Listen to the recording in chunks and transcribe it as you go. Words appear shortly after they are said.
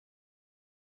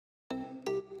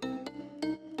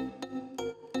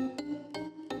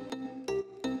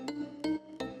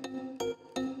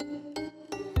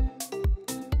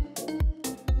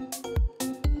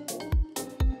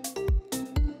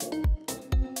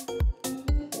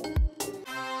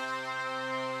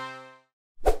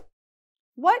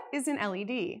What is an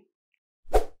LED?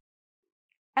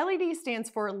 LED stands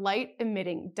for light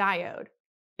emitting diode.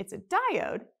 It's a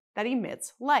diode that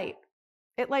emits light.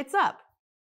 It lights up.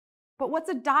 But what's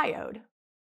a diode?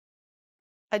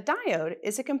 A diode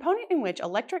is a component in which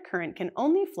electric current can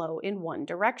only flow in one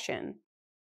direction.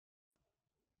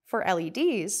 For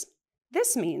LEDs,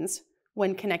 this means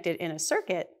when connected in a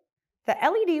circuit, the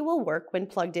LED will work when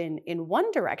plugged in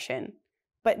one direction,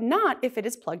 but not if it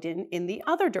is plugged in the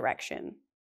other direction.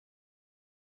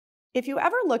 If you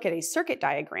ever look at a circuit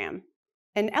diagram,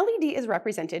 an LED is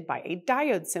represented by a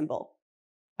diode symbol,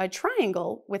 a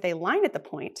triangle with a line at the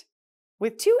point,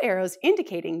 with two arrows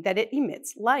indicating that it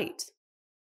emits light.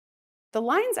 The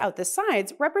lines out the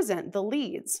sides represent the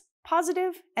leads,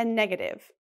 positive and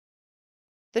negative.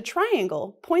 The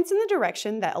triangle points in the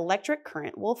direction that electric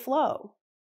current will flow.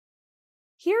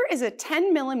 Here is a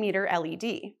 10mm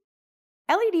LED.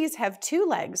 LEDs have two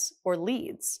legs, or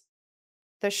leads.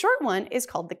 The short one is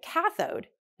called the cathode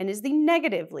and is the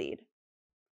negative lead.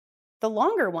 The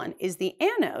longer one is the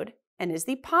anode and is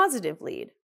the positive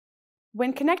lead.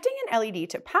 When connecting an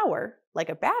LED to power, like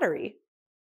a battery,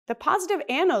 the positive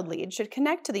anode lead should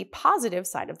connect to the positive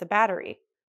side of the battery,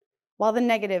 while the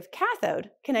negative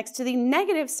cathode connects to the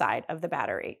negative side of the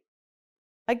battery.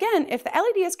 Again, if the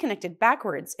LED is connected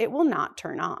backwards, it will not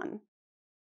turn on.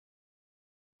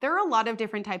 There are a lot of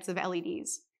different types of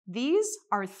LEDs. These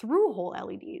are through-hole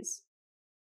LEDs.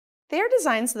 They are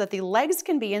designed so that the legs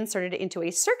can be inserted into a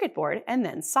circuit board and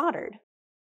then soldered.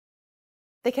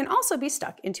 They can also be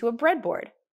stuck into a breadboard,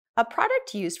 a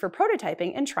product used for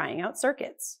prototyping and trying out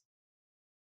circuits.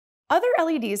 Other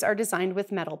LEDs are designed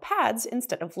with metal pads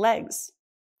instead of legs.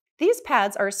 These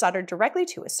pads are soldered directly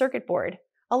to a circuit board,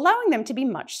 allowing them to be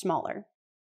much smaller.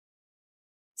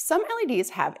 Some LEDs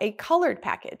have a colored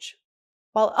package,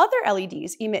 while other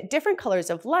LEDs emit different colors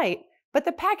of light, but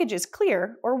the package is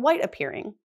clear or white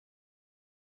appearing.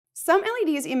 Some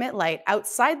LEDs emit light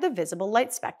outside the visible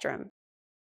light spectrum.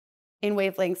 In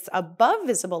wavelengths above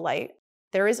visible light,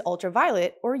 there is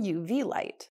ultraviolet or UV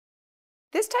light.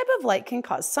 This type of light can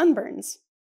cause sunburns,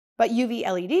 but UV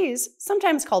LEDs,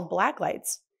 sometimes called black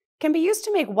lights, can be used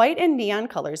to make white and neon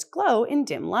colors glow in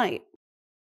dim light.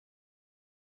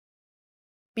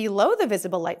 Below the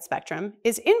visible light spectrum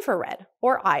is infrared,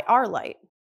 or IR light.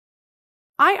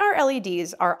 IR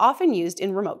LEDs are often used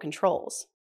in remote controls.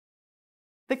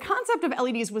 The concept of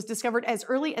LEDs was discovered as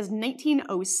early as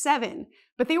 1907,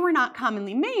 but they were not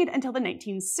commonly made until the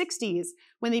 1960s,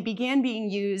 when they began being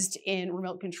used in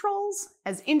remote controls,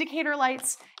 as indicator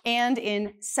lights, and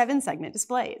in 7-segment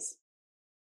displays.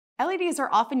 LEDs are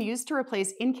often used to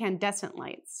replace incandescent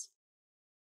lights.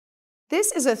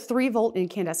 This is a 3-volt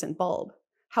incandescent bulb.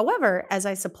 However, as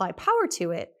I supply power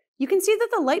to it, you can see that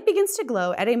the light begins to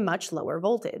glow at a much lower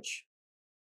voltage.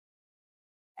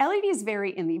 LEDs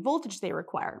vary in the voltage they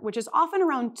require, which is often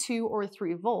around 2 or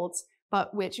 3 volts,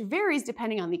 but which varies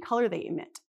depending on the color they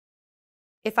emit.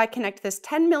 If I connect this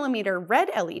 10mm red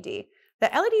LED, the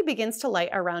LED begins to light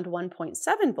around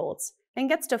 1.7 volts and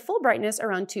gets to full brightness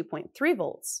around 2.3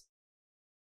 volts.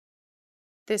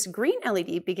 This green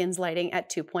LED begins lighting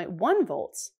at 2.1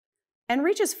 volts and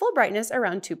reaches full brightness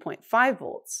around 2.5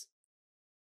 volts.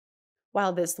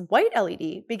 While this white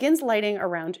LED begins lighting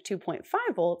around 2.5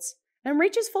 volts and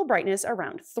reaches full brightness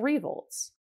around 3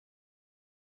 volts.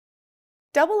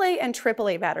 AA and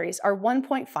AAA batteries are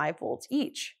 1.5 volts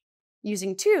each.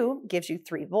 Using 2 gives you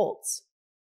 3 volts.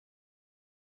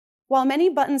 While many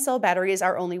button cell batteries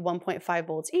are only 1.5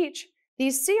 volts each,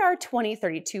 these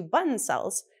CR2032 button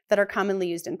cells that are commonly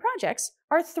used in projects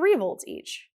are 3 volts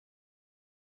each.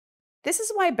 This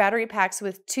is why battery packs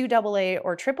with 2 AA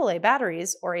or AAA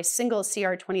batteries or a single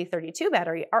CR2032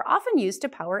 battery are often used to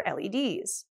power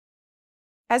LEDs.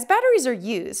 As batteries are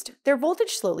used, their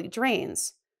voltage slowly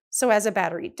drains, so as a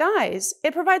battery dies,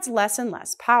 it provides less and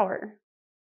less power.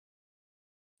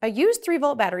 A used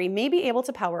 3-volt battery may be able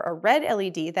to power a red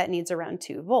LED that needs around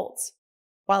 2 volts,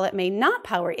 while it may not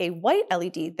power a white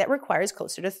LED that requires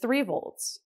closer to 3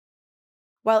 volts.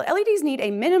 While LEDs need a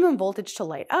minimum voltage to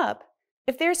light up,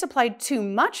 if they are supplied too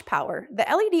much power, the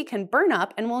LED can burn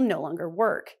up and will no longer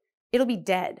work. It'll be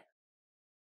dead.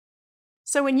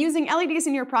 So when using LEDs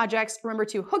in your projects, remember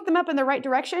to hook them up in the right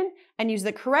direction and use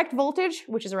the correct voltage,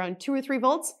 which is around 2 or 3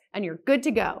 volts, and you're good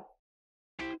to go.